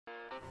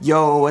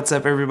Yo, what's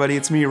up everybody?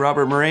 It's me,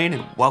 Robert Muraine,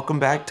 and welcome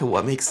back to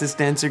What Makes This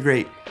Dancer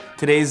Great.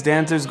 Today's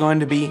dancer is going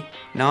to be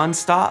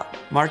Nonstop,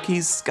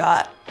 Marquese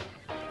Scott.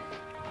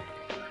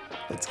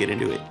 Let's get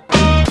into it.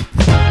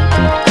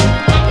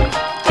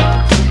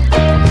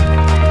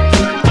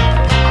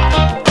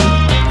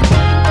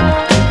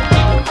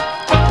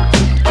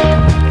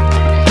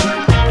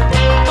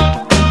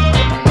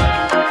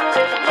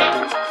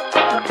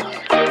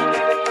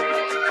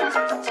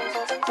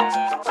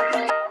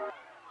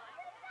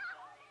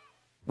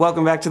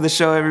 Welcome back to the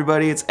show,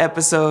 everybody. It's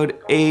episode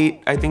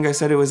 8. I think I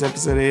said it was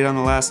episode 8 on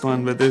the last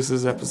one, but this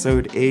is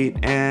episode 8,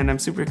 and I'm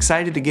super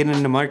excited to get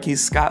into Marquese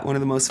Scott, one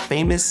of the most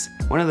famous,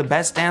 one of the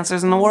best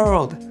dancers in the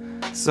world.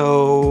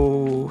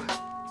 So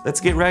let's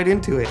get right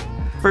into it.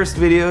 First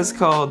video is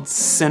called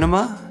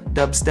Cinema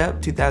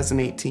Dubstep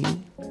 2018,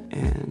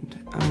 and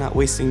I'm not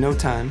wasting no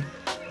time.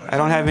 I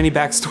don't have any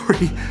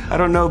backstory. I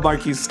don't know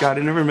Marquese Scott.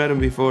 I never met him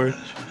before,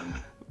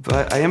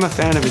 but I am a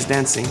fan of his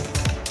dancing.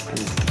 And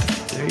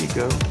there you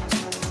go.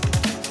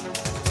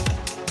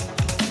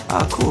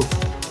 Ah, cool.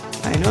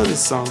 I know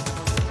this song.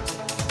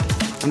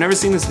 I've never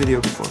seen this video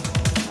before.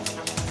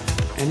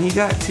 And he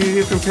got 2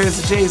 different pairs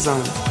of J's on.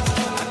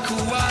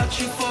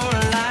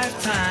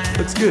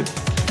 Looks good.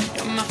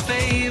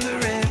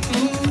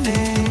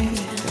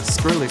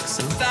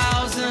 Skrillex, huh?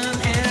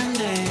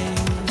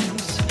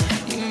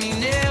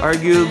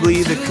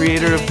 Arguably the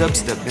creator of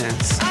dubstep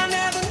dance.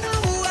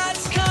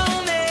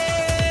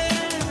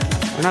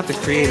 Well, not the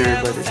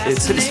creator, but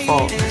it's his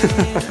fault.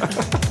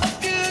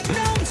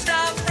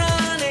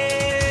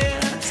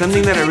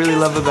 Something that I really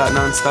love about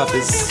Nonstop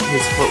is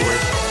his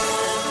footwork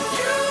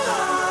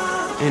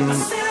and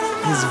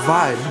his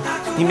vibe.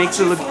 He makes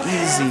it look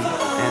easy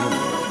and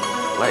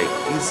like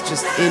he's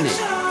just in it.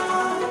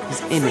 He's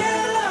in it.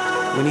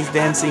 When he's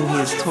dancing, he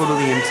is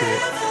totally into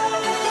it.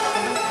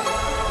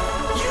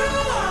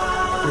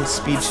 His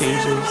speed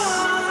changes.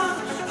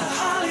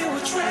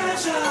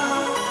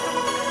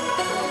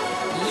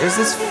 There's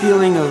this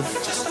feeling of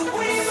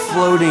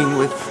floating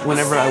with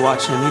whenever I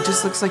watch him. He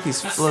just looks like he's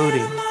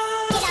floating.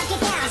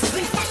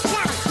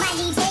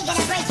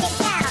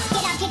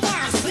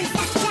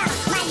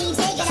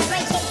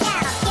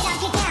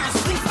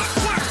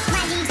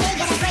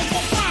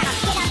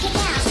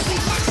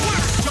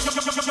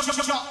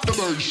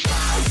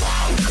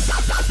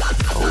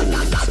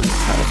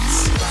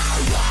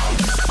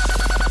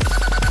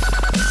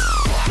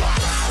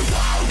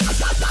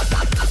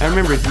 I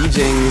remember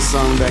DJing this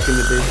song back in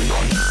the day.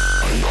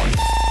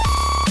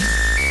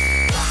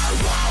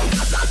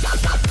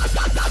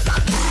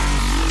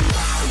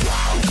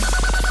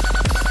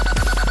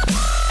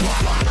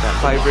 That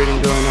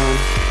vibrating going on.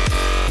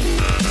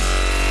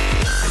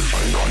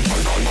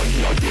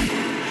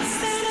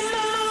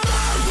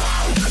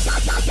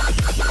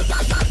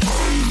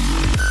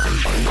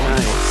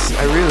 Nice.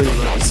 I really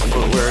love his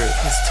footwork,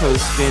 his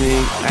toes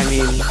spinning. I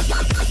mean,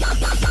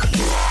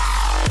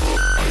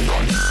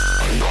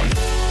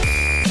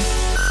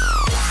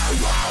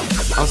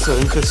 also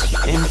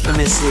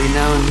infamously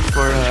known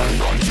for,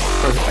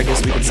 or I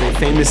guess we could say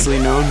famously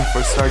known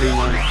for starting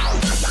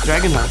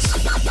Dragon House,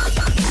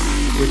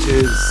 which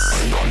is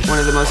one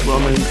of the most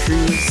well-known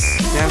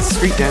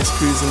street dance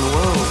crews in the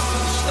world.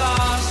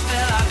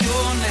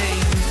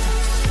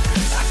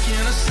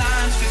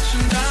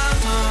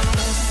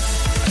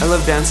 I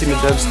love dancing to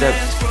dubstep.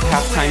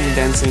 Half-time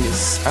dancing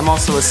is, I'm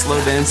also a slow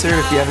dancer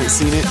if you haven't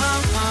seen it.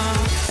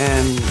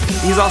 And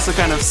he's also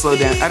kind of slow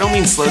dance. I don't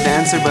mean slow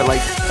dancer, but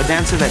like a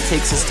dancer that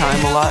takes his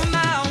time a lot.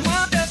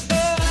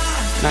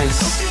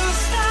 Nice.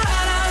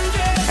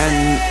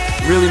 And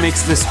really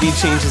makes the speed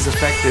changes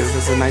effective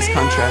as a nice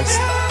contrast.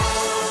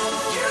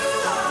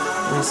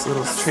 Nice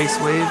little trace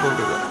wave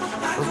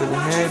over the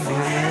head, behind the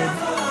head.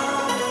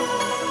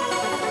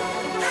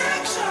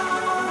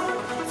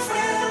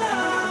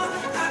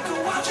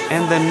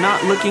 And the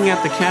not looking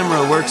at the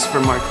camera works for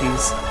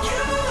Marquese.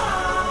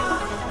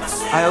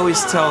 I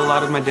always tell a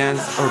lot of my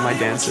dance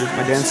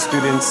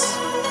students,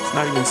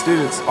 not even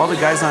students, all the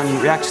guys on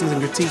reactions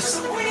and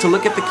critiques, to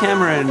look at the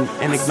camera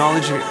and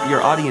acknowledge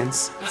your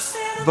audience.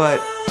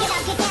 But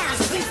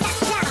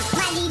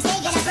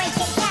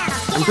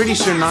I'm pretty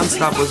sure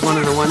Nonstop was one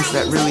of the ones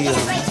that really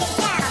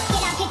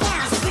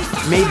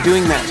made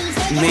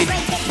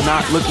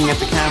not looking at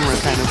the camera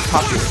kind of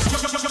popular.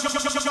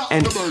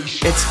 And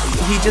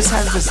he just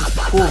has this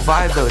cool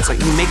vibe though. It's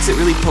like he makes it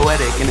really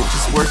poetic and it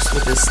just works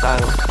with his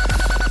style.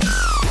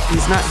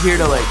 He's not here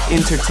to like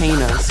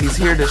entertain us. He's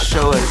here to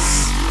show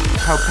us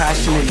how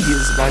passionate he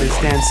is about his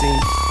dancing,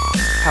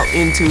 how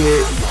into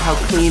it, how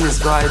clean his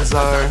glides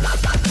are,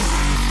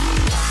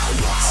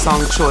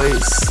 song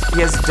choice. He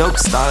has dope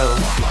style.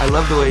 I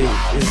love the way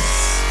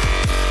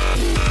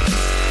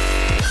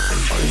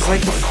it's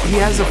like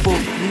he's a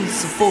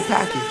full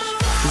package.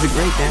 He's a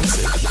great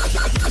dancer.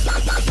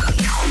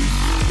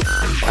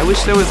 I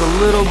wish there was a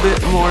little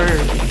bit more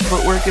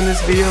footwork in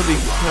this video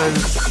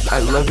because I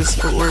love his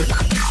footwork.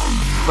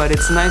 But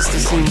it's nice to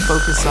see him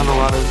focus on a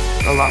lot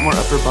more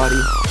upper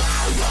body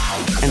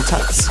and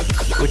tucks,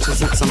 which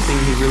isn't something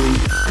he really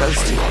does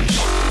too much.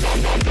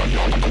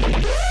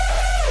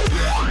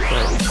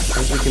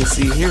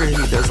 see here, he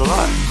does a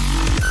lot.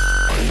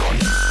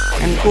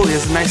 And cool, he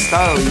has a nice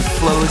style. He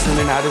flows in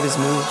and out of his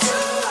moves.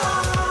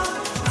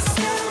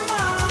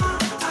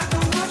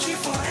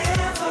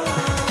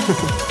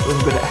 A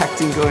little bit of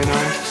acting going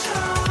on.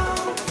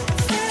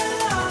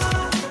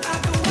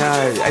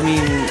 Nah, I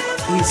mean,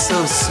 he's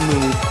so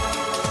smooth.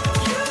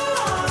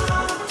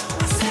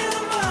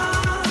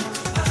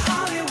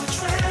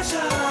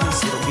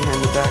 Nice little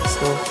behind the back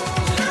stuff.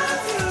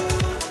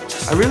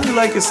 I really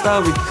like his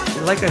style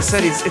because, like I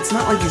said, it's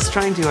not like he's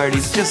trying too hard.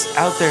 He's just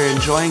out there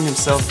enjoying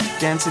himself,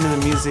 dancing to the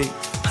music,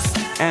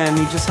 and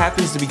he just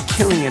happens to be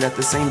killing it at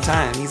the same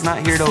time. He's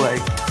not here to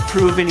like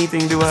prove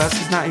anything to us.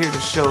 He's not here to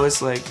show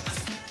us like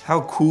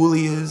how cool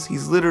he is.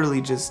 He's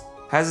literally just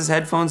has his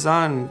headphones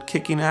on,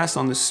 kicking ass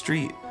on the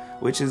street,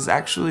 which is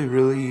actually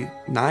really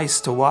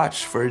nice to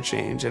watch for a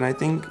change. And I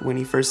think when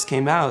he first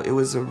came out, it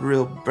was a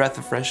real breath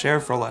of fresh air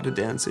for a lot of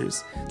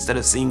dancers. Instead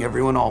of seeing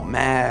everyone all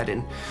mad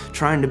and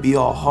trying to be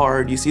all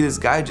hard, you see this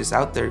guy just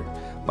out there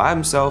by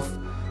himself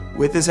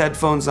with his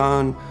headphones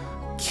on,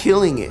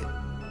 killing it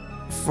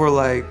for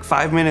like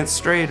 5 minutes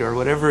straight or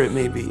whatever it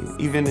may be.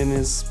 Even in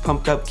his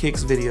Pumped Up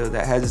Kicks video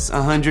that has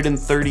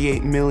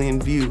 138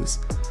 million views.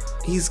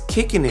 He's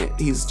kicking it,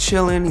 he's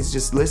chilling, he's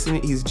just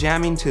listening, he's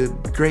jamming to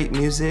great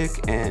music,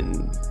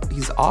 and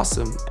he's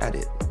awesome at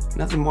it.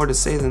 Nothing more to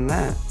say than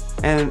that.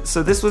 And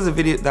so this was a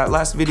video, that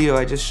last video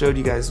I just showed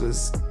you guys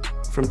was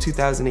from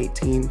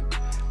 2018.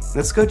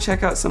 Let's go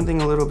check out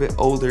something a little bit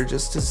older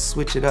just to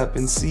switch it up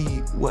and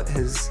see what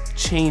has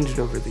changed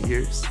over the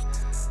years.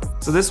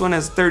 So this one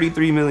has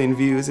 33 million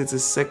views. It's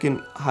his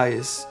second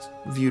highest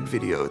viewed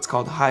video. It's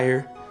called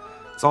Higher.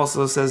 It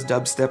also says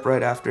dubstep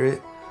right after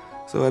it.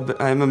 So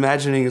I'm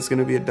imagining it's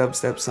gonna be a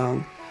dubstep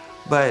song.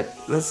 But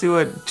let's see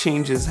what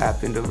changes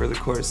happened over the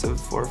course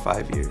of 4 or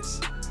 5 years.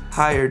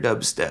 Higher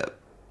dubstep.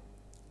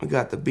 We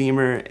got the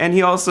Beamer. And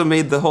he also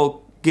made the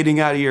whole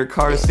getting out of your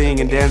car thing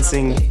and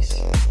dancing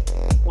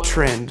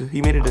trend. He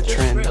made it a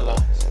trend.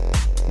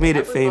 Made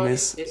it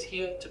famous.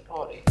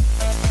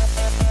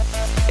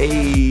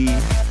 Hey.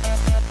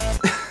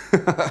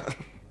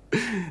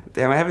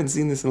 Damn, I haven't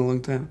seen this in a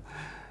long time.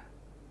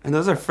 And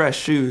those are fresh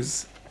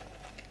shoes.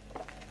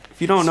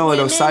 If you don't know what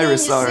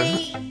Osiris are,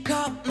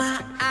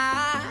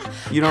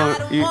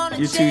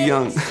 you're too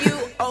young.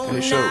 And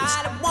it shows.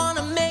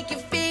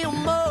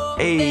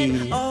 Hey.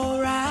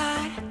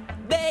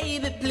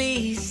 Baby,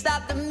 please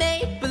stop the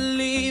make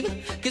believe,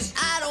 'cause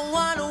I don't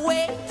wanna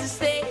wait to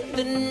stay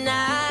the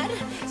night.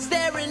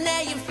 Staring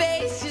at your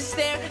face, you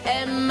stare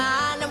at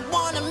mine. I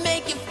wanna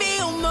make you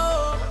feel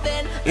more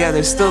than yeah,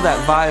 there's still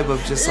that vibe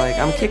of just like,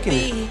 I'm kicking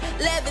it.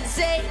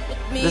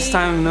 This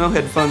time no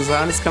headphones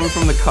on, it's coming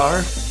from the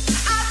car.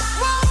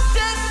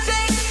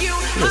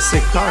 What a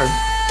sick car.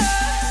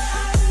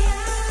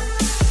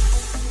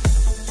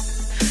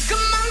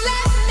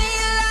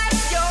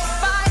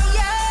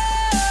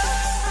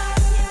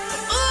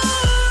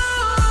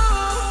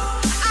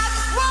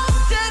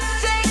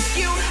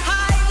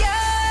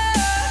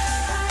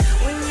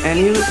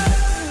 And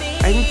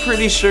I'm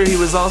pretty sure he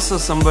was also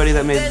somebody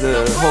that made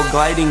the whole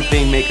gliding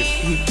thing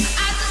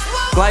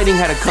gliding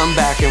had a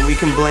comeback, and we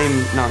can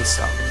blame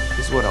Nonstop,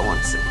 is what I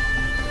want to say.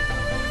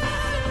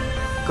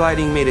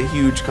 Gliding made a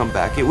huge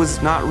comeback. It was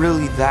not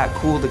really that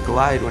cool to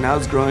glide when I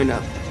was growing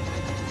up.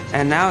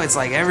 And now it's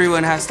like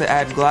everyone has to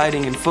add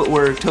gliding and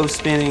footwork, toe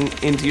spinning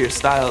into your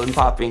style and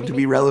popping to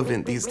be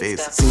relevant these days,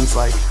 it seems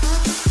like.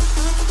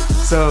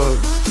 So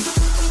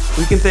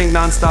we can thank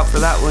Nonstop for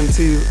that one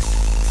too.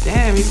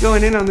 Damn, he's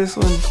going in on this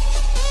one.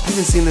 I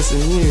haven't seen this in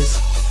years.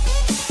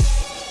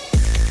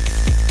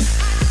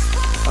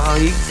 Oh,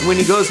 when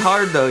he goes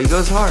hard though, he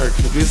goes hard.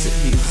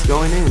 He's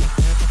going in.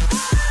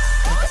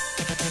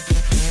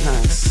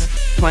 Nice.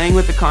 Playing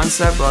with the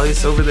concept while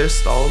he's over there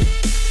stalled.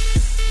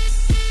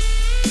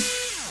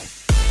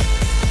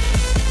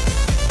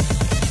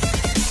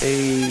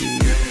 Hey.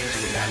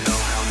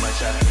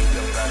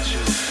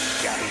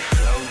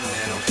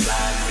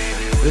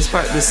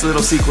 This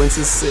little sequence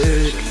is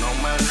sick.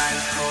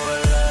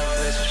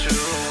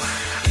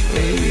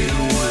 Hey.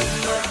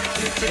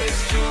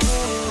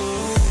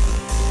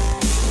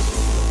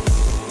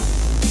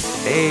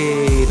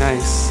 Hey,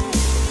 nice.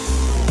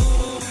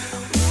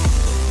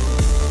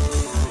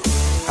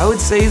 I would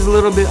say he's a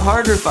little bit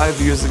harder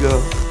 5 years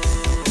ago.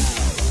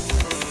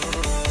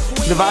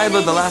 The vibe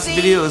of the last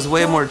video is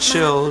way more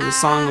chill. The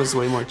song was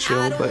way more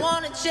chill, but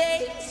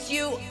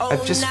I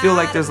just feel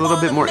like there's a little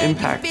bit more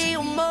impact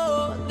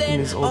in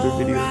his older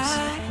videos.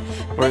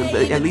 Or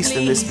at least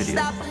in this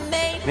video.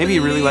 Maybe he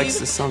really likes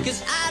this song.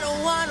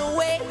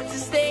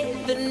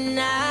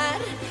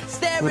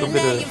 A little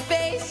bit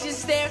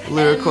of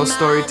lyrical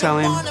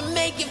storytelling.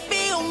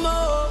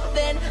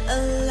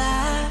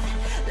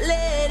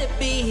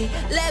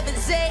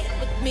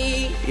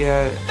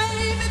 Yeah,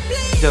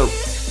 dope.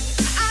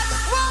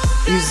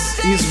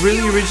 He's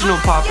really original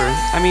popper.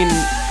 I mean,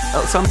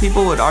 some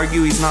people would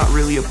argue he's not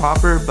really a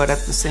popper, but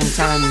at the same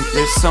time,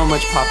 there's so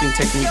much popping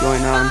technique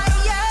going on.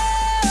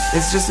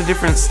 It's just a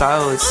different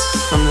style. He's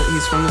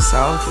from the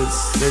South.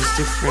 There's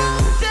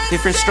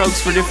different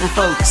strokes for different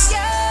folks.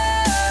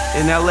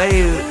 In LA,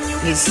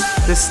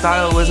 this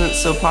style wasn't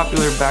so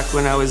popular back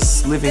when I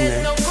was living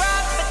there.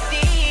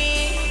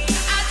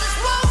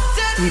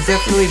 He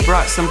definitely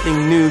brought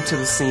something new to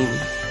the scene,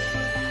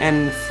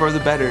 and for the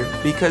better,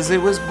 because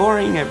it was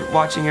boring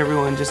watching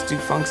everyone just do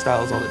funk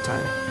styles all the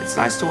time. It's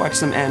nice to watch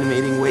some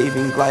animating,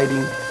 waving,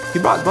 gliding. He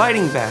brought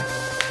gliding back.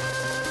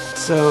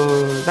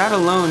 So that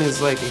alone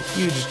is like a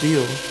huge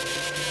deal.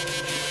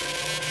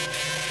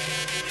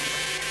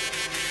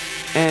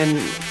 And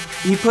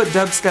he put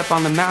dubstep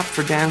on the map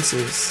for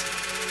dancers.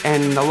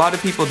 And a lot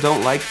of people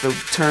don't like the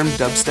term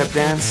dubstep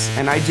dance,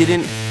 and I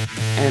didn't,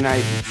 and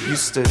I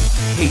used to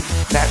hate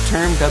that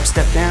term,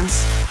 dubstep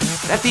dance.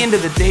 At the end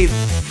of the day,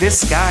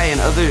 this guy and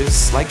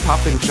others like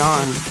Pop and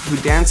John, who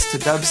dance to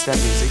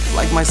dubstep music,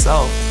 like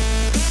myself,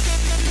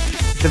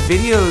 the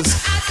videos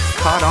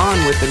caught on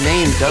with the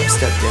name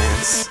dubstep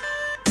dance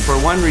for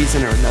one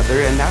reason or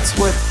another, and that's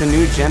what the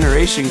new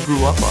generation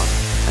grew up on.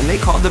 And they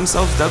called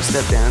themselves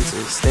dubstep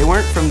dancers. They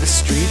weren't from the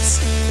streets.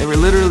 They were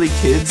literally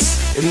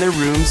kids in their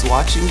rooms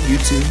watching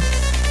YouTube.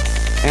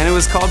 And it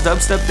was called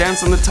dubstep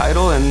dance on the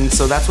title, and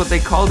so that's what they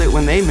called it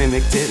when they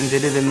mimicked it and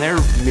did it in their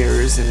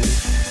mirrors and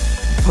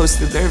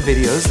posted their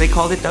videos. They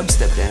called it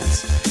dubstep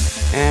dance.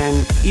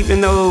 And even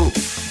though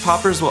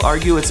poppers will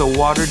argue it's a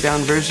watered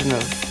down version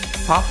of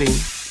popping,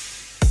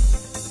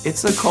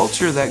 it's a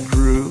culture that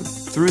grew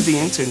through the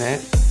internet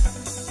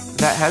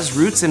that has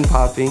roots in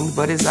popping,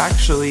 but is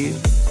actually,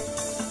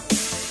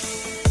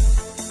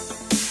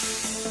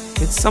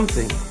 it's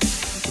something.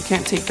 You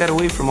can't take that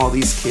away from all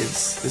these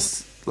kids,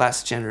 this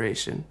last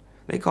generation.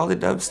 They called it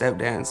dubstep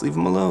dance. Leave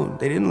them alone.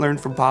 They didn't learn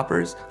from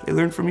poppers. They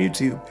learned from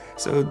YouTube.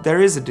 So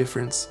there is a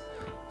difference.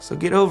 So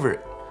get over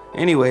it.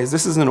 Anyways,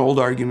 this is an old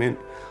argument,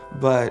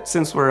 but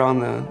since we're on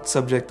the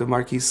subject of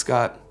Marquese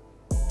Scott,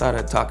 thought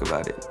I'd talk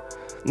about it.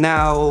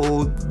 Now,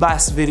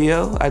 last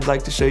video I'd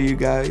like to show you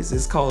guys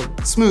is called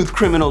Smooth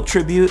Criminal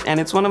Tribute, and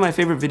it's one of my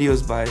favorite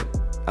videos by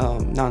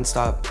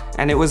Nonstop,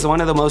 and it was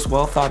one of the most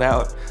well thought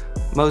out,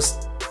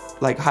 most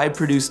like high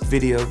produced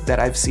video that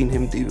I've seen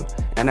him do,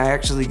 and I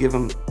actually give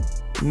him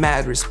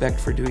mad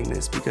respect for doing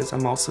this because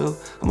I'm also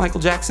a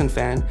Michael Jackson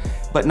fan.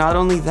 But not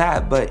only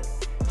that, but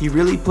he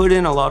really put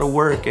in a lot of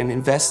work and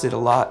invested a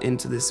lot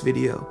into this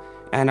video,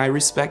 and I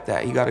respect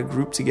that. He got a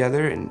group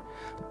together and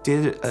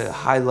did a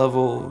high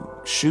level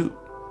shoot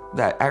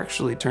that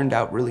actually turned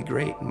out really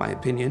great in my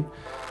opinion,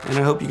 and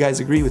I hope you guys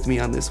agree with me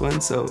on this one.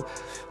 So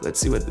let's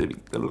see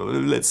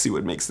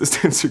what makes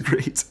this dancer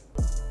great.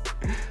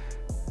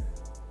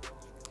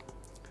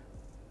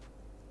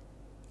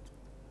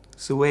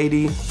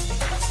 Suwaidi,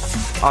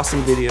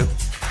 awesome video.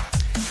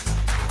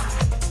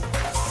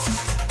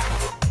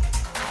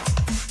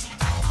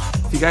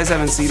 If you guys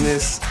haven't seen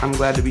this, I'm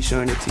glad to be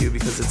showing it to you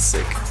because it's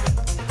sick.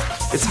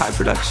 It's high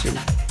production,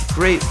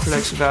 great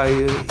production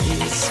value.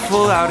 He's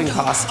full out in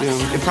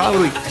costume. It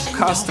probably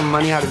cost him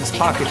money out of his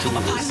pocket to do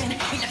this.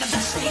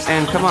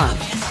 And come on,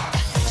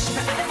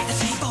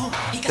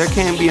 there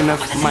can't be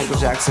enough Michael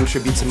Jackson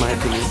tributes in my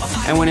opinion.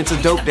 And when it's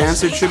a dope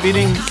dancer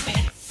tributing,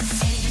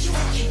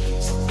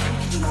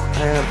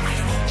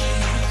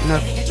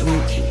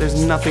 there's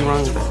nothing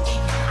wrong with that.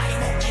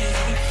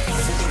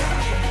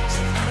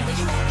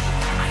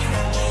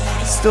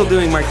 Still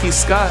doing Marquese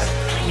Scott.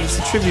 It's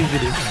a tribute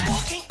video.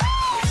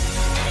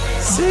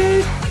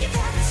 Sick.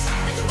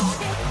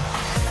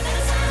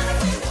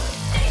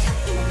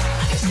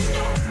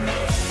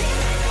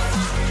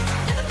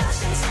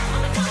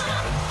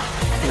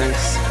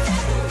 Nice.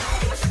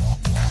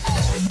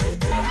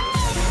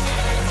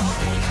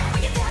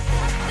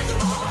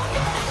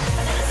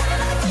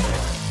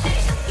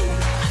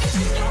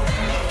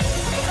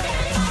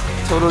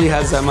 Totally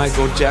has that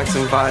Michael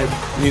Jackson vibe,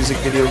 music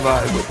video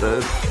vibe with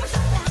the...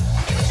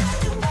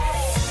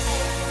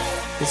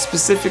 It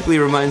specifically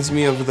reminds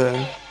me of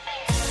that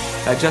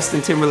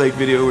Justin Timberlake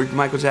video where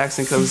Michael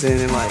Jackson comes in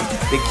and like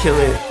they kill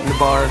it in the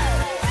bar.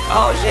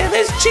 Oh shit,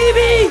 there's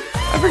Chibi!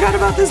 I forgot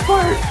about this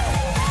part.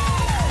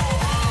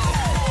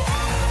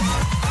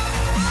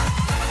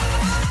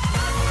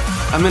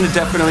 I'm gonna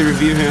definitely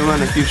review him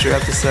on a future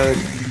episode.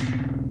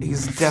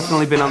 He's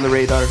definitely been on the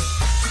radar.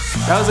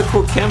 That was a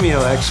cool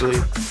cameo actually.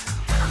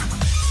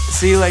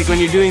 See, like when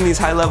you're doing these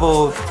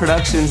high-level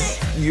productions,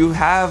 you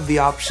have the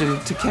option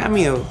to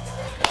cameo.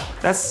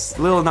 That's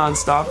Lil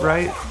Nonstop,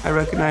 right? I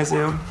recognize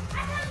him.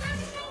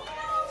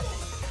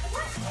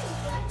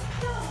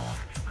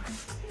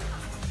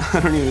 I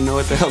don't even know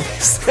what the hell they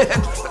said.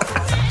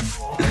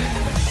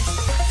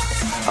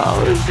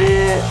 Oh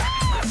shit.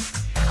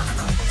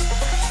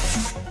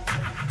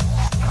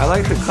 I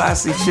like the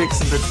classy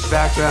chicks in the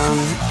background.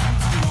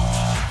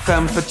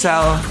 Femme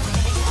fatale.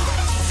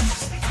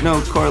 No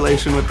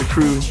correlation with the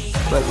crew,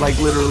 but like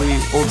literally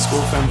old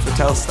school femme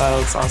fatale style.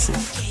 It's awesome.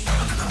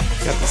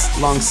 Got this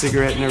long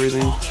cigarette and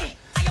everything.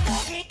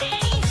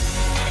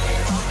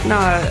 No,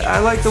 I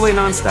like the way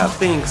Nonstop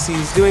thinks.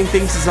 He's doing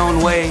things his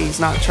own way. He's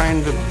not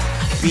trying to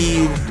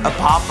be a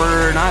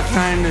popper, not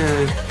trying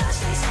to...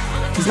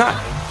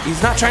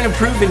 He's not trying to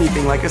prove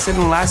anything, like I said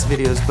in the last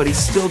videos, but he's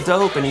still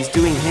dope and he's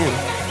doing him.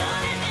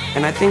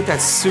 And I think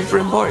that's super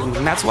important,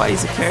 and that's why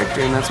he's a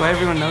character, and that's why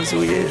everyone knows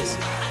who he is.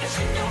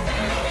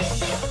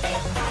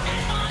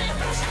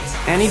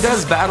 And he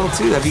does battle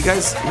too. Have you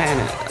guys, man,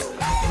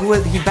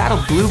 he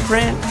battled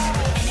Blueprint,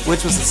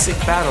 which was a sick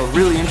battle,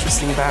 really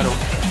interesting battle.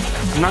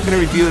 I'm not gonna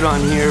review it on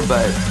here,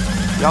 but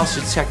y'all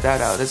should check that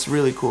out. It's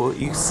really cool.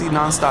 You see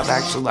Nonstop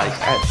actually, like,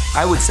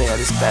 I would say at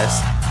his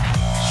best.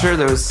 Sure,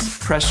 there was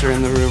pressure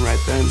in the room right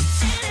then.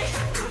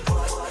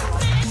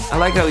 I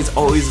like how he's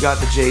always got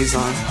the J's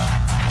on.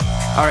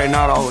 Alright,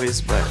 not always,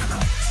 but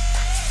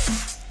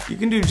you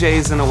can do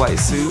J's in a white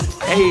suit.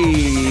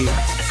 Hey!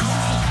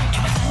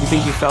 You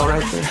think you fell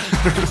right there?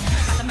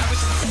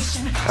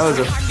 That was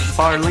a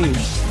far lean.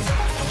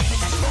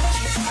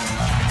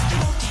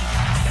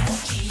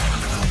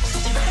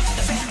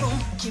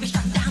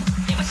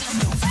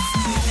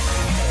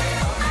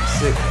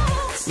 Sick.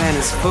 Man,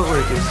 his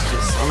footwork is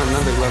just on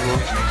another level.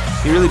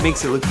 He really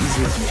makes it look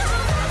easy.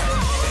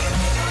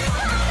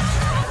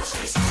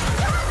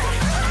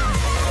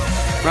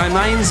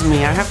 Reminds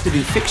me, I have to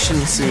do fiction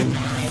soon.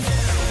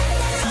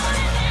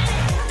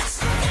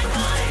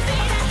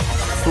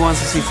 Who wants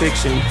to see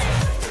fiction?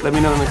 Let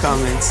me know in the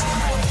comments.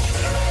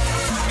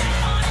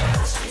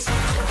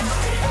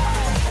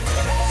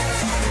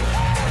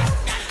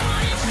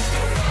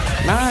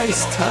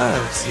 Nice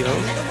tubs, yo.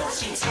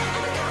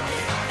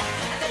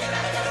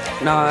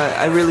 No,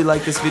 I really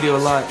like this video a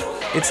lot.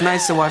 It's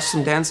nice to watch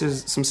some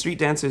dancers, some street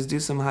dancers do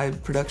some high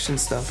production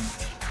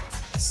stuff.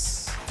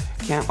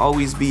 Can't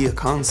always be a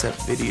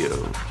concept video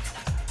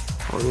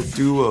or a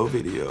duo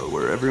video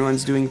where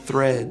everyone's doing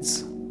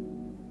threads.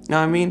 Know what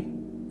I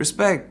mean?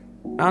 Respect.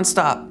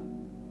 Nonstop.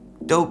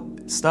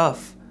 Dope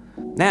stuff.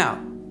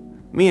 Now,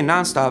 me and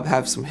Nonstop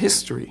have some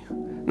history.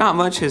 Not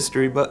much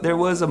history, but there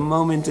was a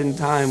moment in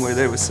time where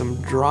there was some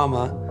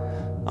drama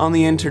on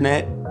the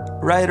internet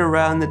right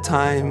around the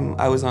time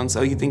I was on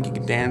So You Think You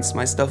Can Dance.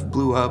 My stuff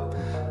blew up.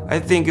 I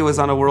think it was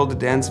on a World of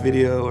Dance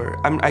video, or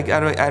I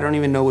don't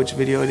even know which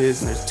video it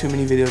is, and there's too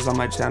many videos on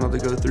my channel to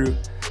go through.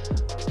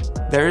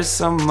 There's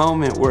some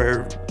moment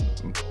where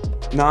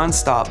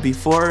Nonstop,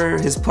 before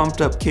his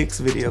Pumped Up Kicks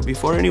video,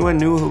 before anyone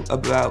knew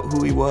about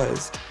who he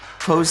was,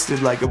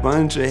 posted like a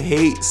bunch of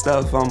hate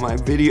stuff on my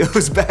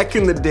videos back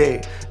in the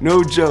day.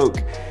 No joke.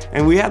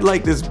 And we had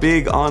like this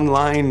big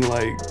online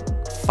like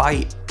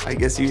fight, I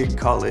guess you could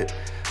call it,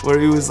 where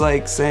he was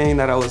like saying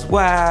that I was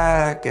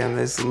whack and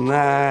this and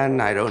that,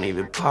 and I don't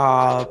even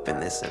pop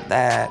and this and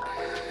that.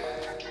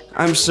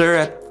 I'm sure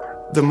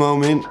at the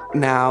moment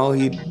now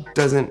he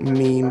doesn't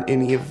mean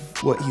any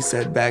of what he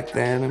said back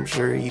then. I'm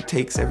sure he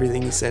takes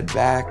everything he said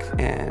back,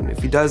 and if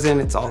he doesn't,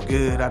 it's all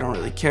good. I don't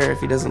really care if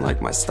he doesn't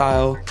like my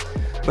style.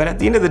 But at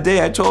the end of the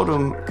day, I told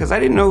him, because I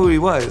didn't know who he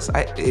was.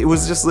 It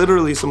was just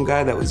literally some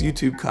guy that was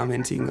YouTube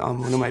commenting on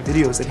one of my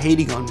videos and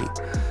hating on me.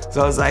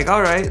 So I was like,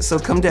 all right, so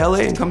come to LA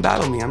and come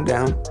battle me, I'm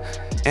down.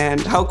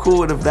 And how cool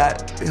would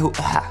that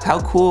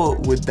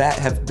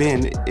have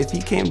been if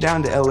he came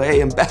down to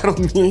LA and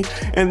battled me,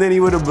 and then he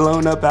would have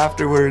blown up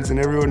afterwards and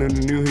everyone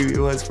knew who he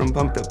was from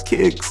Pumped Up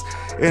Kicks,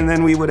 and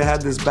then we would have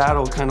had this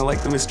battle kind of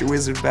like the Mr.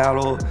 Wizard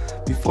battle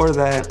before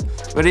that.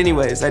 But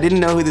anyways, I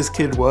didn't know who this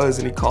kid was,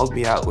 and he called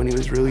me out when he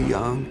was really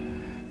young.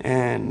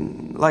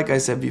 And like I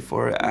said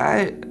before,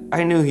 I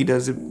knew he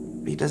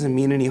doesn't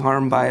mean any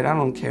harm by it. I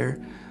don't care.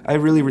 I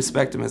really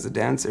respect him as a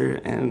dancer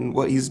and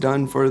what he's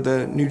done for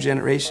the new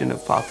generation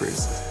of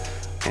poppers.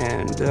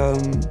 And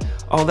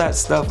all that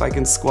stuff I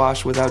can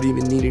squash without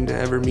even needing to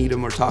ever meet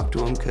him or talk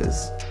to him,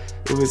 because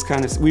it was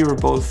kind of, we were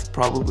both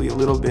probably a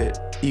little bit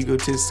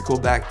egotistical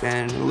back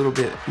then, a little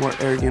bit more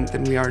arrogant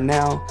than we are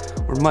now.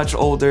 We're much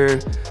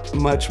older,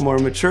 much more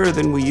mature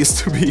than we used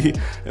to be,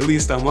 at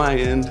least on my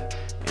end.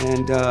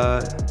 And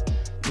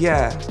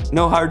yeah,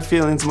 no hard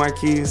feelings,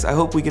 Marquese. I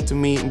hope we get to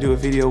meet and do a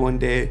video one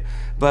day.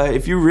 But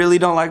if you really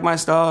don't like my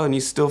style and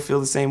you still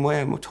feel the same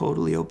way, I'm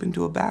totally open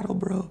to a battle,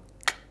 bro.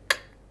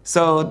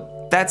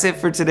 So that's it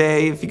for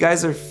today. If you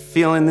guys are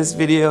feeling this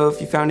video, if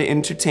you found it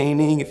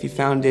entertaining, if you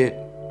found it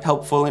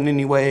helpful in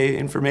any way,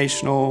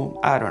 informational,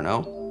 I don't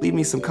know, leave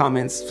me some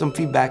comments, some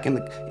feedback in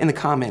the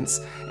comments.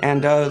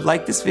 And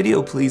like this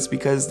video, please,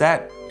 because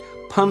that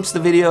pumps the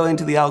video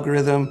into the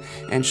algorithm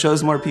and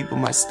shows more people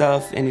my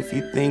stuff. And if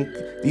you think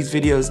these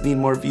videos need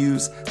more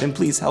views, then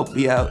please help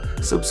me out.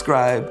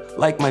 Subscribe,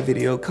 like my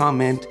video,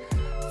 comment,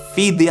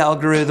 feed the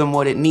algorithm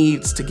what it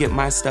needs to get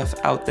my stuff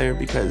out there,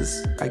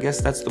 because I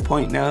guess that's the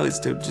point now, is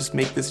to just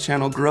make this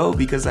channel grow,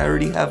 because I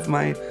already have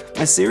my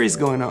series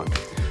going on.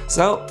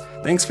 So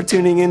thanks for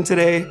tuning in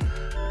today.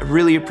 I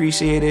really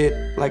appreciate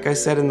it. Like I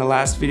said in the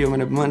last video, I'm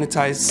gonna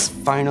monetize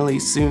finally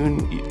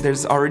soon.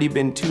 There's already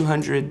been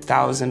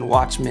 200,000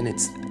 watch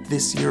minutes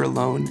this year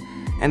alone,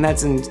 and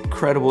that's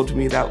incredible to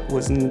me.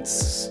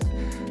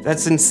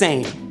 That's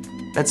insane.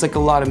 That's like a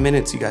lot of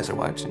minutes you guys are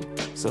watching.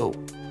 So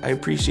I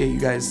appreciate you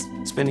guys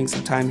spending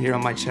some time here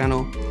on my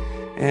channel.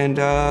 And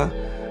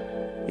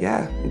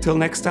yeah, until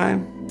next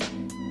time,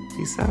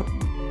 peace out.